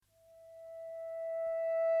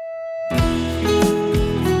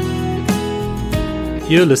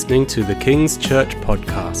You're listening to the King's Church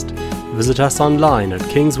podcast. Visit us online at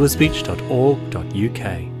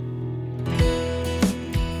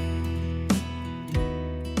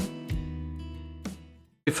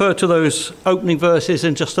kingswisbeach.org.uk. Refer to those opening verses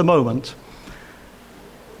in just a moment.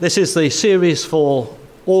 This is the series for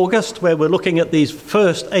August, where we're looking at these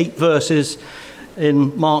first 8 verses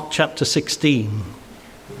in Mark chapter 16.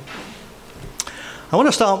 I want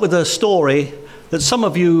to start with a story that some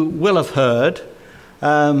of you will have heard.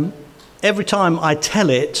 Every time I tell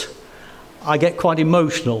it, I get quite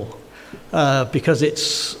emotional because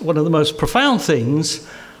it's one of the most profound things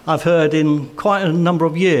I've heard in quite a number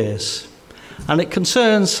of years. And it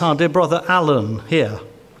concerns our dear brother Alan here.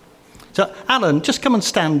 So Alan, just come and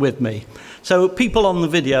stand with me. So people on the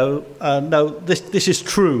video know this is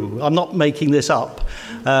true. I'm not making this up.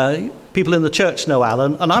 People in the church know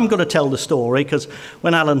Alan, and I'm going to tell the story because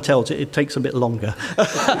when Alan tells it, it takes a bit longer.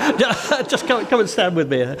 Just come and stand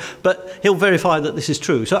with me. But he'll verify that this is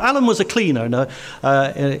true. So Alan was a cleaner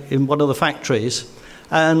in one of the factories,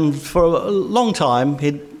 and for a long time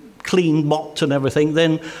he'd cleaned, mopped and everything,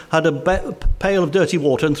 then had a pail of dirty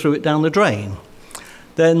water and threw it down the drain.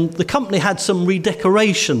 Then the company had some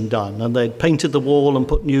redecoration done, and they'd painted the wall and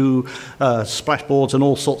put new splashboards and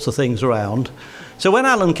all sorts of things around. So when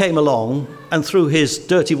Alan came along and threw his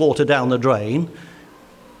dirty water down the drain,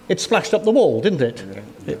 it splashed up the wall, didn't it?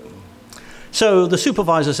 Yeah. So the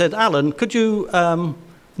supervisor said, Alan, could you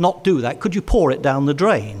not do that? Could you pour it down the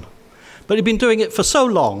drain? But he'd been doing it for so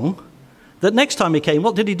long that next time he came,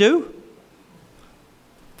 what did he do?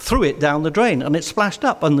 Threw it down the drain, and it splashed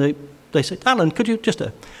up. And they said, Alan, could you just...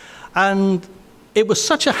 And it was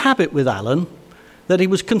such a habit with Alan that he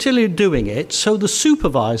was continually doing it, so the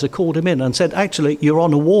supervisor called him in and said, actually, you're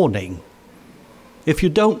on a warning. If you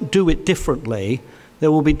don't do it differently, there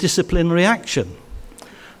will be disciplinary action.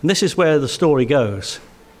 And this is where the story goes.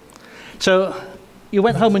 So you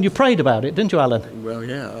went home and you prayed about it, didn't you, Alan? Well,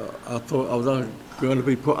 yeah, I thought I was going to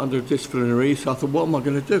be put under disciplinary, so I thought, what am I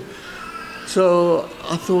going to do? So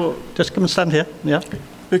I thought... Just come and stand here, yeah.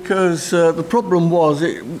 Because the problem was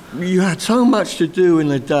you had so much to do in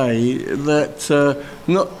a day that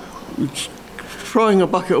not throwing a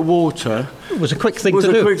bucket of water... It was a quick thing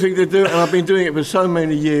to do. And I've been doing it for so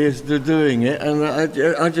many years, doing it, and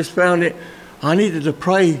I just found it... I needed to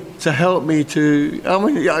pray to help me to... I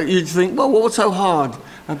mean, you'd think, well, what's so hard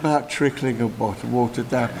about trickling a bottle of water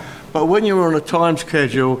down? But when you're on a time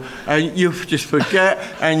schedule and you just forget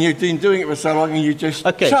and you've been doing it for so long and you just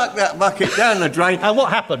chuck that bucket down the drain. And what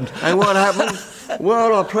happened?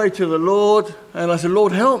 Well, I prayed to the Lord and I said,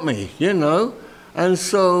 Lord, help me, And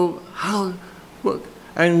so,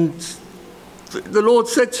 and the Lord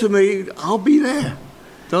said to me, I'll be there.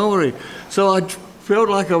 Don't worry. So I felt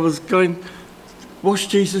like I was going, wash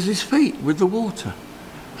Jesus' feet with the water.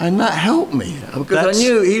 And that helped me because I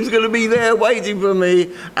knew he was going to be there waiting for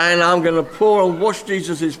me, and I'm going to pour and wash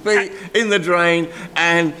Jesus' feet in the drain,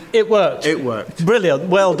 and it worked. It worked. Brilliant.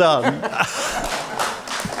 Well done.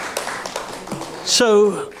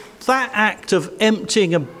 So that act of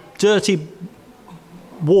emptying a dirty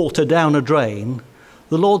water down a drain,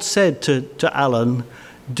 the Lord said to Alan,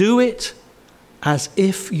 do it as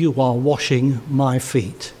if you are washing my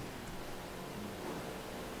feet.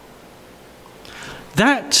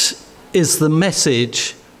 That is the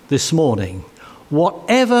message this morning.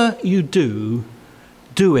 Whatever you do,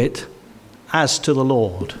 do it as to the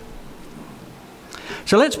Lord.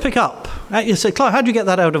 So let's pick up. You say, Clive, how do you get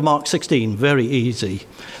that out of Mark 16? Very easy.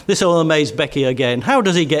 This will amaze Becky again. How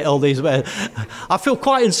does he get all these? I feel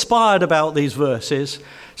quite inspired about these verses.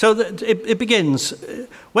 So it begins.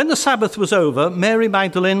 When the Sabbath was over, Mary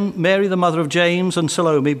Magdalene, Mary the mother of James, and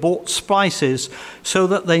Salome bought spices so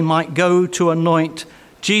that they might go to anoint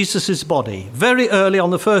Jesus' body. Very early on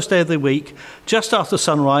the first day of the week, just after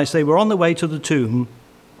sunrise, they were on the way to the tomb.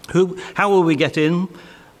 How will we get in?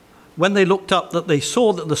 When they looked up, that they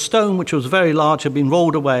saw that the stone, which was very large, had been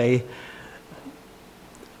rolled away.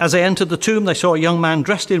 As they entered the tomb, they saw a young man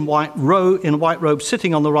dressed in white robe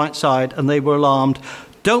sitting on the right side, and they were alarmed.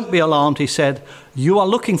 Don't be alarmed, he said. You are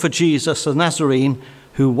looking for Jesus, the Nazarene,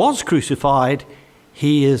 who was crucified.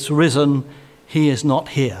 He is risen. He is not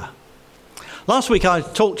here. Last week I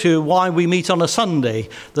talked to you why we meet on a Sunday.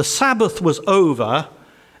 The Sabbath was over,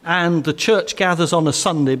 and the church gathers on a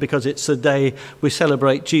Sunday because it's the day we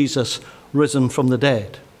celebrate Jesus risen from the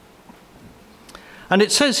dead. And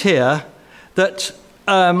it says here that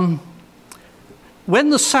when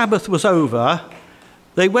the Sabbath was over,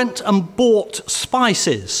 they went and bought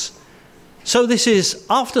spices. So this is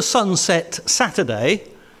after sunset Saturday.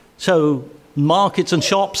 So markets and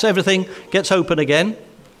shops, everything gets open again.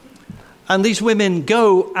 And these women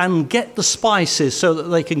go and get the spices so that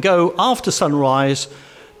they can go after sunrise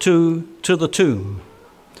to the tomb.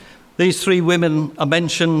 These 3 women are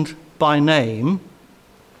mentioned by name.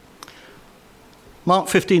 Mark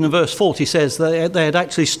 15 and verse 40 says they had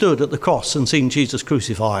actually stood at the cross and seen Jesus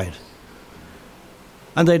crucified.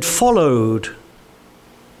 And they'd followed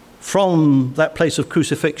from that place of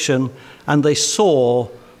crucifixion, and they saw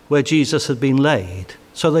where Jesus had been laid.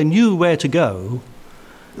 So they knew where to go,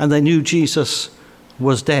 and they knew Jesus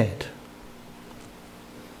was dead.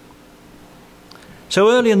 So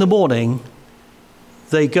early in the morning,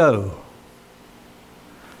 they go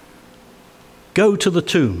to the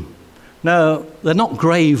tomb. Now, they're not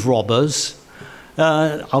grave robbers.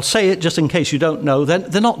 I'll say it just in case you don't know.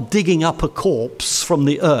 They're not digging up a corpse from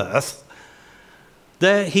the earth.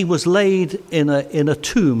 There he was laid in a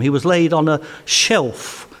tomb. He was laid on a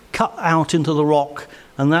shelf cut out into the rock,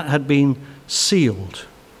 and that had been sealed.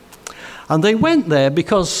 And they went there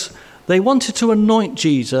because they wanted to anoint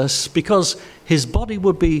Jesus, because his body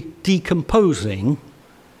would be decomposing. Do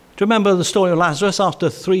you remember the story of Lazarus? After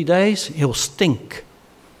 3 days, he'll stink.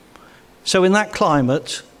 So in that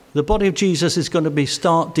climate, the body of Jesus is going to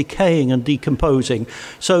start decaying and decomposing.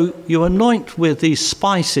 So you anoint with these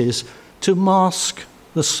spices to mask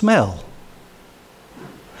the smell.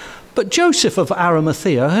 But Joseph of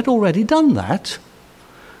Arimathea had already done that.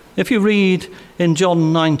 If you read in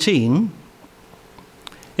John 19,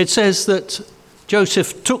 it says that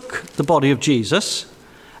Joseph took the body of Jesus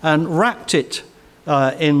and wrapped it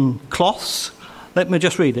in cloths. Let me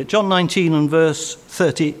just read it. John 19 and verse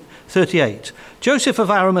 38. Joseph of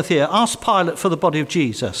Arimathea asked Pilate for the body of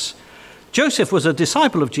Jesus. Joseph was a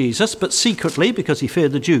disciple of Jesus, but secretly, because he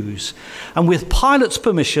feared the Jews. And with Pilate's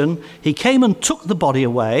permission, he came and took the body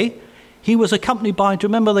away. He was accompanied by, do you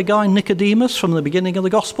remember the guy Nicodemus from the beginning of the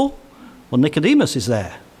gospel? Well, Nicodemus is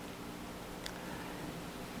there.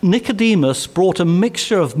 Nicodemus brought a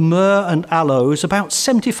mixture of myrrh and aloes, about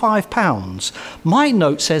 75 pounds. My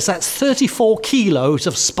note says that's 34 kilos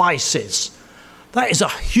of spices. That is a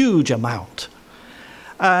huge amount.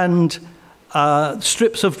 And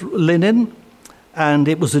strips of linen, and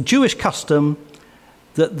it was a Jewish custom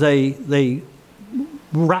that they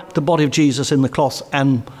wrapped the body of Jesus in the cloth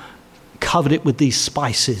and covered it with these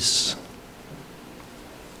spices.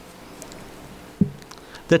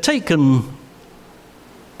 They're taken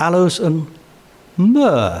aloes and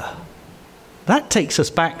myrrh. That takes us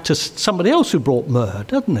back to somebody else who brought myrrh,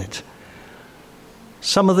 doesn't it?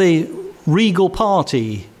 Some of the regal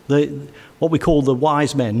party, what we call the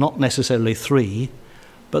wise men, not necessarily 3,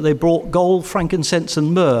 but they brought gold, frankincense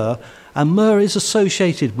and myrrh is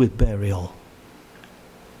associated with burial.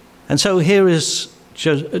 And so here is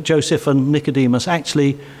Joseph and Nicodemus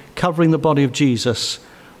actually covering the body of Jesus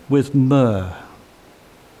with myrrh.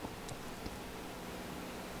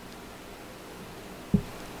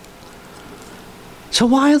 So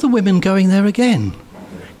why are the women going there again?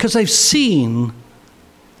 Because they've seen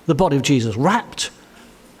the body of Jesus wrapped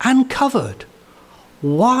and covered.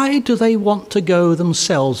 Why do they want to go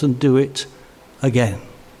themselves and do it again?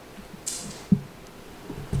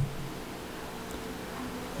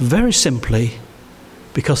 Very simply,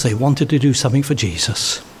 because they wanted to do something for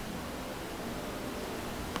Jesus.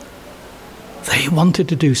 They wanted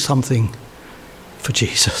to do something for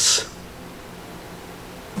Jesus.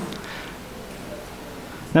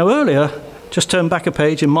 Now earlier, just turn back a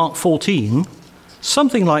page in Mark 14,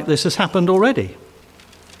 something like this has happened already.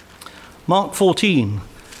 Mark 14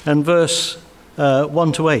 and verse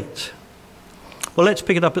 1 to 8. Well, let's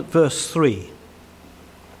pick it up at verse 3.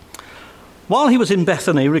 While he was in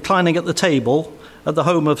Bethany, reclining at the table at the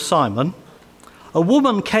home of Simon, a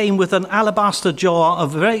woman came with an alabaster jar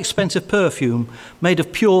of very expensive perfume made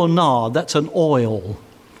of pure nard, that's an oil.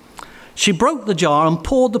 She broke the jar and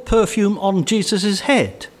poured the perfume on Jesus'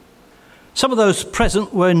 head. Some of those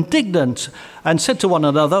present were indignant and said to one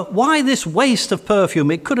another, "Why this waste of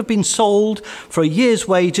perfume? It could have been sold for a year's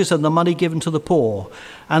wages and the money given to the poor."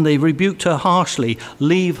 And they rebuked her harshly.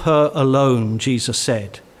 "Leave her alone," Jesus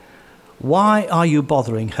said. "Why are you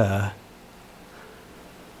bothering her?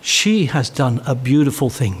 She has done a beautiful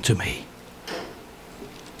thing to me."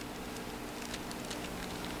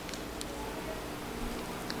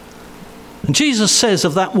 And Jesus says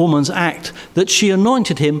of that woman's act that she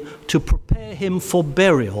anointed him to prepare him for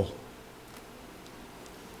burial.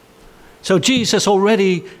 So Jesus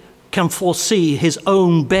already can foresee his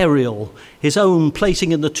own burial, his own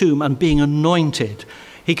placing in the tomb and being anointed.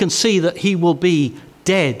 He can see that he will be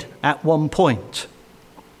dead at one point.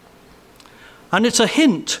 And it's a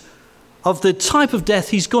hint of the type of death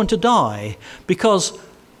he's going to die, because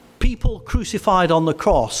People crucified on the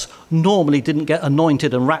cross normally didn't get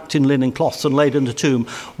anointed and wrapped in linen cloths and laid in the tomb.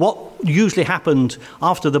 What usually happened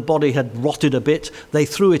after the body had rotted a bit, they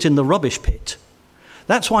threw it in the rubbish pit.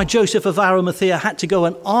 That's why Joseph of Arimathea had to go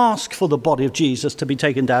and ask for the body of Jesus to be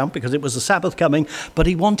taken down, because it was the Sabbath coming, but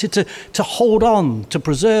he wanted to hold on, to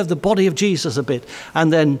preserve the body of Jesus a bit,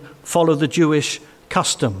 and then follow the Jewish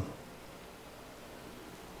custom.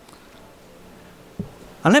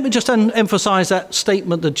 And let me just emphasize that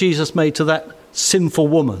statement that Jesus made to that sinful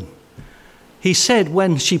woman. He said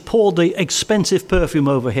when she poured the expensive perfume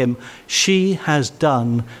over him, "She has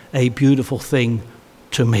done a beautiful thing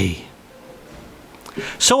to me."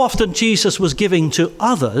 So often Jesus was giving to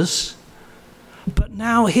others, but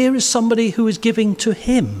now here is somebody who is giving to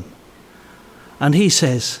him. And he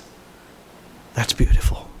says, "That's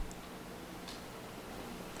beautiful."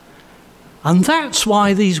 And that's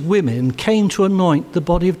why these women came to anoint the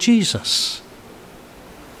body of Jesus.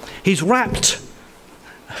 He's wrapped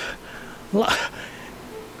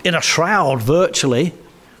in a shroud virtually,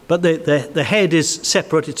 but the head is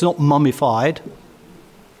separate, it's not mummified.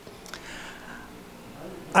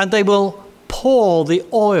 And they will pour the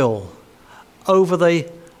oil over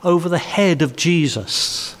the head of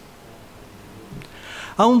Jesus.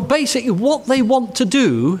 And basically what they want to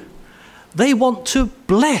do, they want to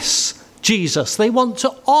bless Jesus. They want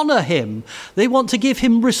to honor him. They want to give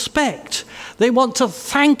him respect. They want to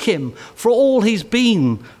thank him for all he's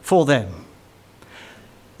been for them.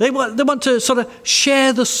 They want to sort of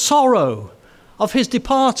share the sorrow of his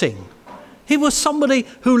departing. He was somebody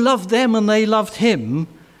who loved them and they loved him.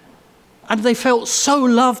 And they felt so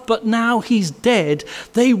loved, but now he's dead.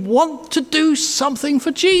 They want to do something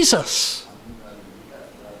for Jesus.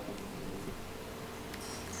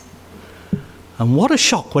 And what a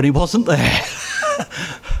shock when he wasn't there.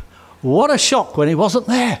 What a shock when he wasn't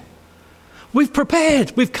there. We've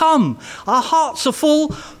prepared, we've come, our hearts are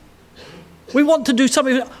full. We want to do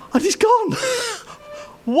something, and he's gone.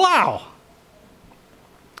 Wow.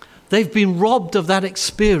 They've been robbed of that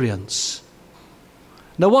experience.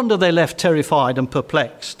 No wonder they left terrified and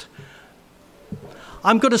perplexed.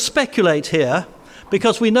 I'm going to speculate here,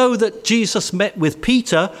 because we know that Jesus met with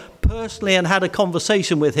Peter personally and had a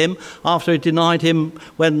conversation with him after he denied him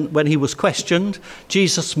when he was questioned.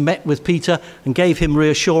 Jesus met with Peter and gave him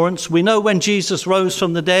reassurance. We know when Jesus rose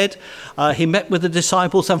from the dead, he met with the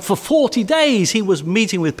disciples, and for 40 days he was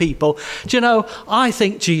meeting with people. Do you know, I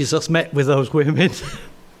think Jesus met with those women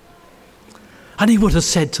and he would have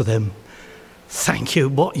said to them, "Thank you,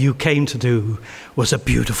 what you came to do was a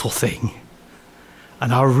beautiful thing.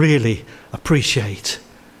 And I really appreciate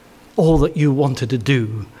all that you wanted to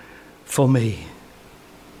do for me."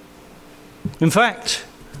 In fact,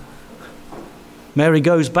 Mary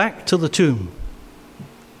goes back to the tomb,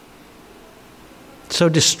 so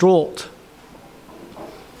distraught.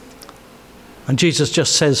 And Jesus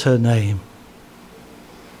just says her name.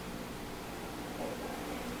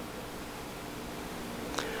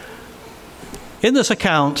 In this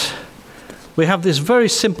account, we have this very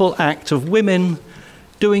simple act of women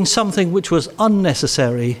doing something which was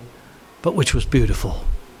unnecessary, but which was beautiful.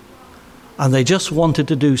 And they just wanted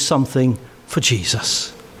to do something for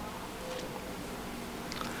Jesus.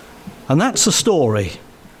 And that's the story.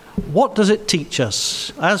 What does it teach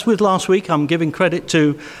us? As with last week, I'm giving credit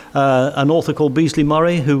to an author called Beasley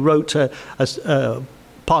Murray, who wrote a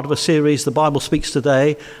part of a series, The Bible Speaks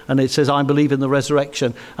Today, and it says, "I believe in the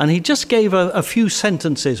resurrection." And he just gave a few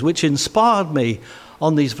sentences which inspired me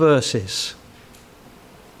on these verses.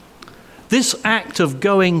 This act of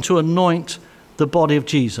going to anoint the body of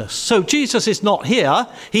Jesus. So Jesus is not here.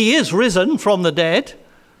 He is risen from the dead.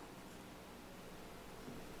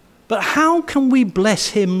 But how can we bless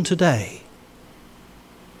him today?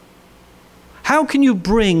 How can you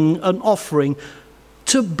bring an offering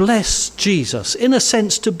to bless Jesus? In a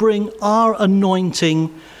sense, to bring our anointing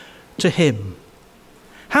to him.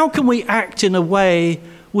 How can we act in a way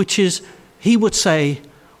which is, he would say,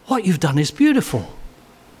 "What you've done is beautiful.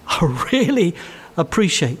 I really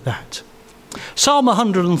appreciate that." Psalm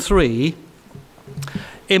 103,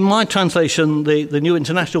 in my translation, the New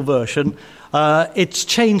International Version, it's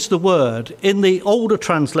changed the word. In the older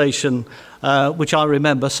translation, which I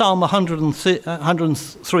remember, Psalm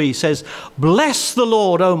 103 says, "Bless the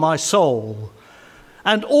Lord, O my soul,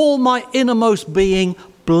 and all my innermost being,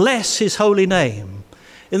 bless his holy name."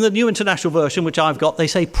 In the New International Version, which I've got, they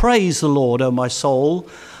say, "Praise the Lord, O my soul,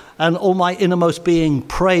 and all my innermost being,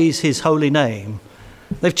 praise his holy name."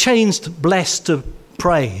 They've changed bless to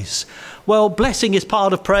praise. Well, blessing is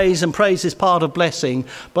part of praise and praise is part of blessing.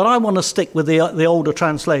 But I want to stick with the older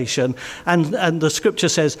translation. And the scripture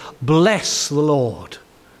says, "Bless the Lord."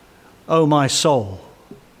 O my soul.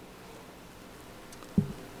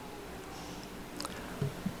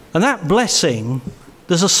 And that blessing,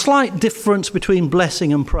 there's a slight difference between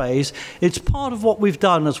blessing and praise. It's part of what we've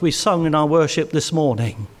done as we sung in our worship this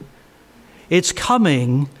morning. It's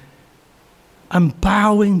coming and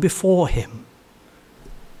bowing before him.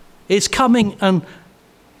 It's coming and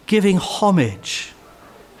giving homage.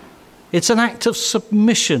 It's an act of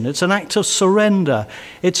submission. It's an act of surrender.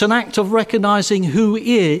 It's an act of recognizing who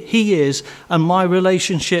he is and my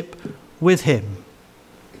relationship with him.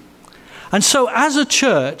 And so as a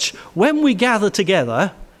church, when we gather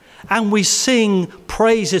together and we sing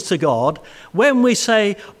praises to God, when we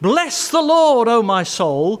say, bless the Lord, O my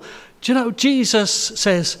soul, do you know, Jesus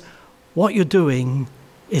says, what you're doing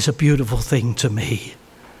is a beautiful thing to me.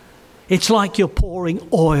 It's like you're pouring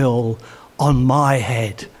oil on my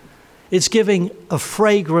head. It's giving a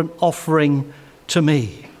fragrant offering to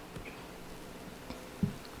me.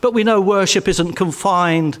 But we know worship isn't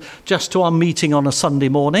confined just to our meeting on a Sunday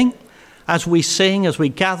morning. As we sing, as we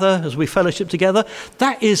gather, as we fellowship together,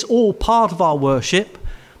 that is all part of our worship.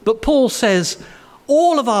 But Paul says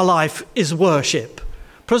all of our life is worship.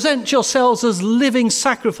 Present yourselves as living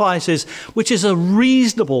sacrifices, which is a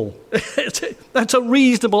reasonable, that's a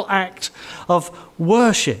reasonable act of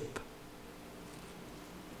worship.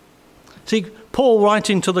 See, Paul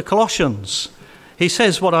writing to the Colossians, he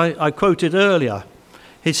says what I quoted earlier.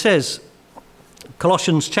 He says,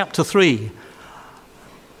 Colossians chapter 3,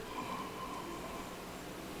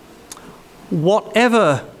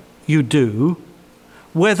 whatever you do,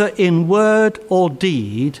 whether in word or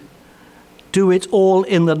deed, do it all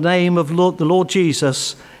in the name of the Lord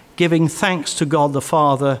Jesus, giving thanks to God the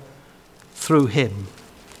Father through him.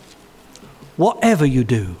 Whatever you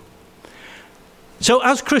do. So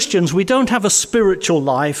as Christians, we don't have a spiritual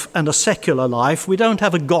life and a secular life. We don't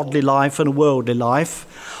have a godly life and a worldly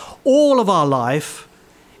life. All of our life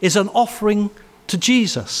is an offering to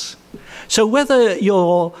Jesus. So whether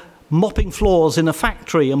you're mopping floors in a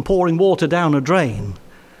factory and pouring water down a drain,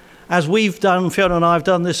 as we've done, Fiona and I have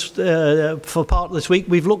done this for part of this week,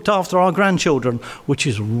 we've looked after our grandchildren, which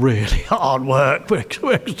is really hard work.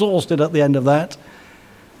 We're exhausted at the end of that.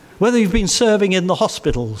 Whether you've been serving in the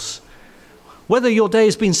hospitals, whether your day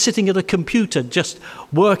has been sitting at a computer just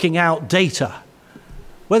working out data,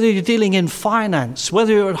 whether you're dealing in finance,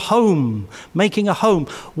 whether you're at home, making a home,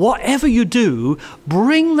 whatever you do,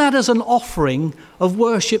 bring that as an offering of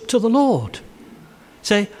worship to the Lord.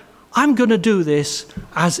 Say, I'm going to do this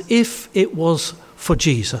as if it was for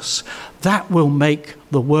Jesus. That will make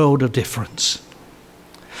the world a difference.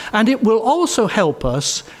 And it will also help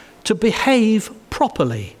us to behave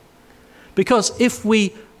properly. Because if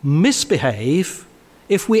we misbehave,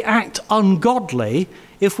 if we act ungodly,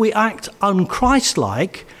 if we act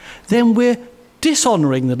unchristlike, then we're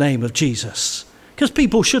dishonouring the name of Jesus. Because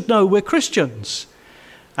people should know we're Christians.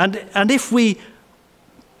 And if we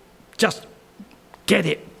just get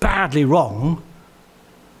it badly wrong,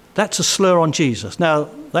 that's a slur on Jesus. Now,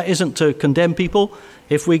 that isn't to condemn people.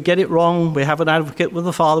 If we get it wrong, we have an advocate with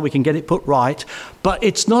the Father, we can get it put right. But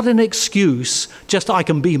it's not an excuse, just I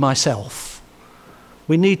can be myself.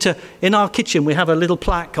 We need to, in our kitchen, we have a little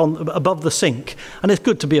plaque above the sink. And it's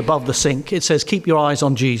good to be above the sink. It says, keep your eyes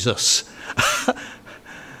on Jesus.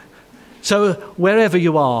 So wherever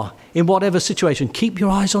you are, in whatever situation, keep your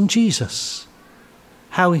eyes on Jesus.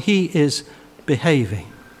 How he is behaving.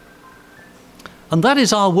 And that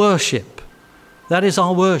is our worship. That is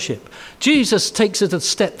our worship. Jesus takes it a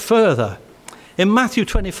step further. In Matthew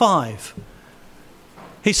 25,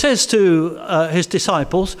 he says to his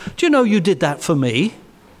disciples, do you know you did that for me?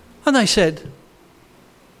 And they said,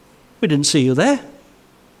 we didn't see you there.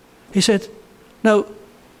 He said, no,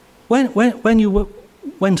 when you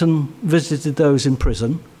went and visited those in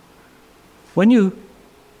prison, when you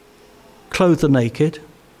clothed the naked,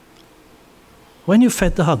 when you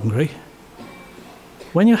fed the hungry,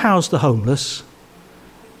 when you housed the homeless,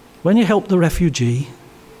 when you helped the refugee,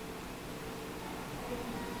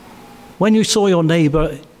 when you saw your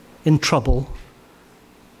neighbour in trouble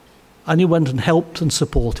and you went and helped and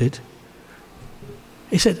supported,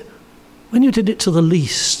 he said, when you did it to the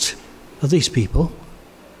least of these people,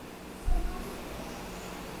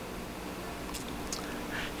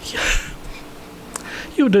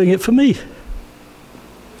 you were doing it for me.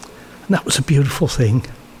 And that was a beautiful thing.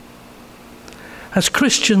 As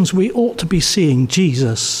Christians, we ought to be seeing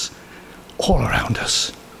Jesus all around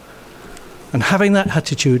us. And having that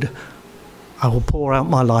attitude, I will pour out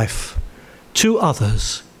my life to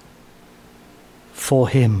others for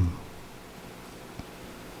him.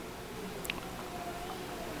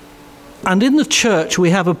 And in the church, we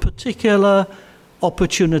have a particular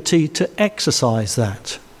opportunity to exercise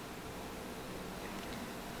that.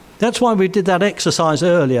 That's why we did that exercise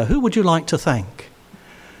earlier. Who would you like to thank?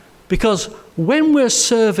 Because when we're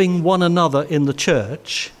serving one another in the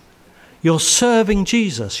church, you're serving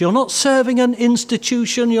Jesus. You're not serving an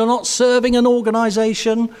institution. You're not serving an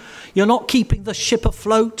organization. You're not keeping the ship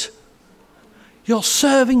afloat. You're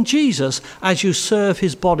serving Jesus as you serve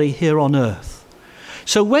his body here on earth.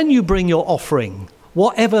 So when you bring your offering,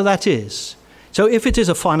 whatever that is, so if it is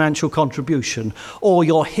a financial contribution, or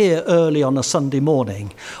you're here early on a Sunday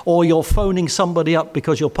morning, or you're phoning somebody up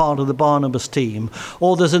because you're part of the Barnabas team,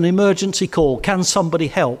 or there's an emergency call, can somebody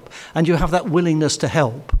help? And you have that willingness to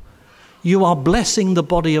help. You are blessing the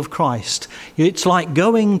body of Christ. It's like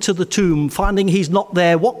going to the tomb, finding he's not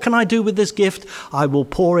there. What can I do with this gift? I will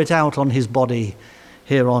pour it out on his body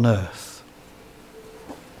here on earth.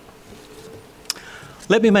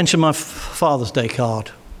 Let me mention my Father's Day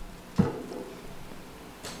card.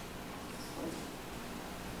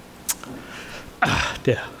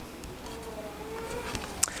 Dear.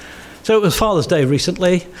 So it was Father's Day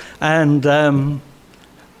recently, and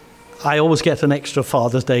I always get an extra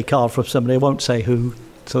Father's Day card from somebody. I won't say who,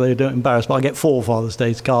 so they don't embarrass, but I get 4 Father's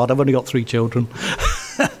Day cards. I've only got 3 children.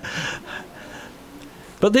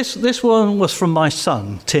 But this one was from my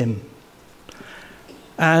son, Tim.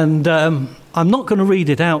 And I'm not going to read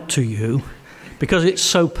it out to you because it's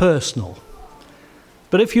so personal.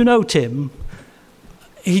 But if you know Tim,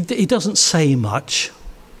 he doesn't say much.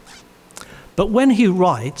 But when he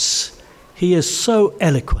writes, he is so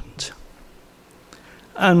eloquent.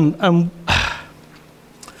 And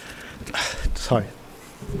sorry.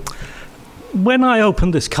 When I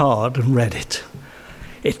opened this card and read it,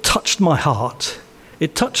 it touched my heart.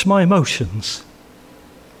 It touched my emotions.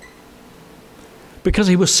 Because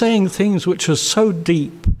he was saying things which were so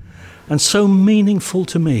deep and so meaningful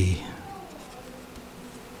to me.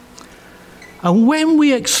 And when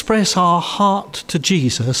we express our heart to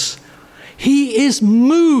Jesus, he is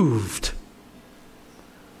moved.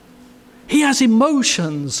 He has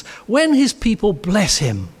emotions. When his people bless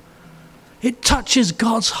him, it touches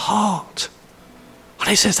God's heart. And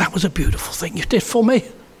he says, that was a beautiful thing you did for me.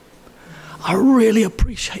 I really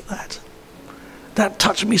appreciate that. That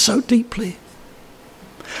touched me so deeply.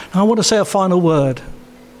 Now I want to say a final word.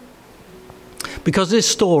 Because this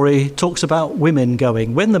story talks about women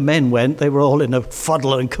going. When the men went, they were all in a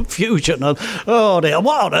fuddle and confusion. And, oh dear,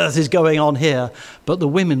 what on earth is going on here? But the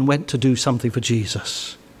women went to do something for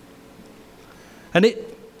Jesus. And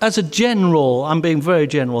it, as a general, I'm being very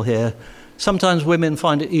general here, sometimes women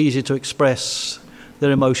find it easier to express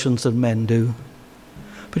their emotions than men do.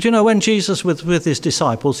 But you know, when Jesus was with his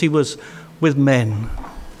disciples, he was with men.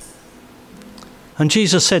 And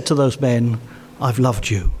Jesus said to those men, I've loved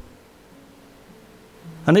you.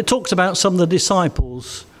 And it talks about some of the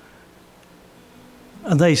disciples,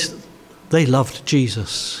 and they loved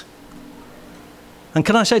Jesus. And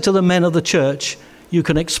can I say to the men of the church, you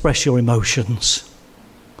can express your emotions.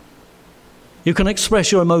 You can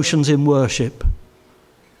express your emotions in worship.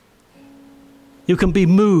 You can be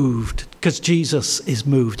moved because Jesus is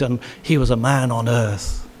moved and he was a man on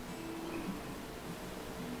earth.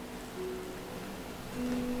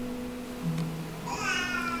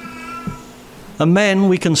 And men,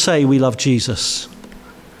 we can say we love Jesus.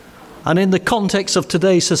 And in the context of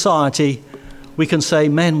today's society, we can say,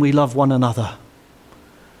 men, we love one another.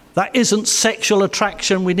 That isn't sexual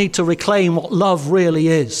attraction. We need to reclaim what love really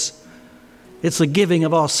is. It's the giving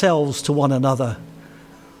of ourselves to one another.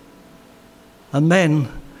 And men,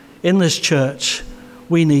 in this church,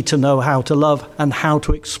 we need to know how to love and how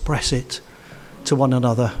to express it to one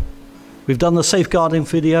another. We've done the safeguarding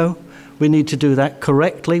video. We need to do that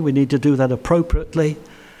correctly. We need to do that appropriately.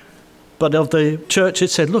 But of the church, it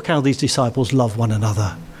said, look how these disciples love one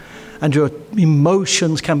another. And your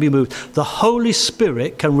emotions can be moved. The Holy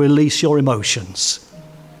Spirit can release your emotions.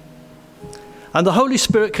 And the Holy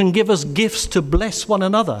Spirit can give us gifts to bless one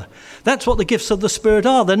another. That's what the gifts of the Spirit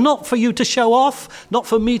are. They're not for you to show off, not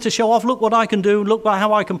for me to show off. Look what I can do. Look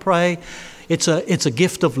how I can pray. It's a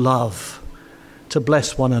gift of love to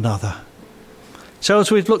bless one another. So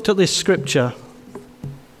as we've looked at this scripture,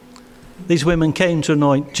 these women came to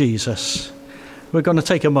anoint Jesus. We're going to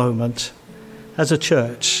take a moment as a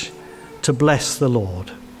church to bless the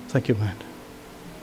Lord. Thank you, man.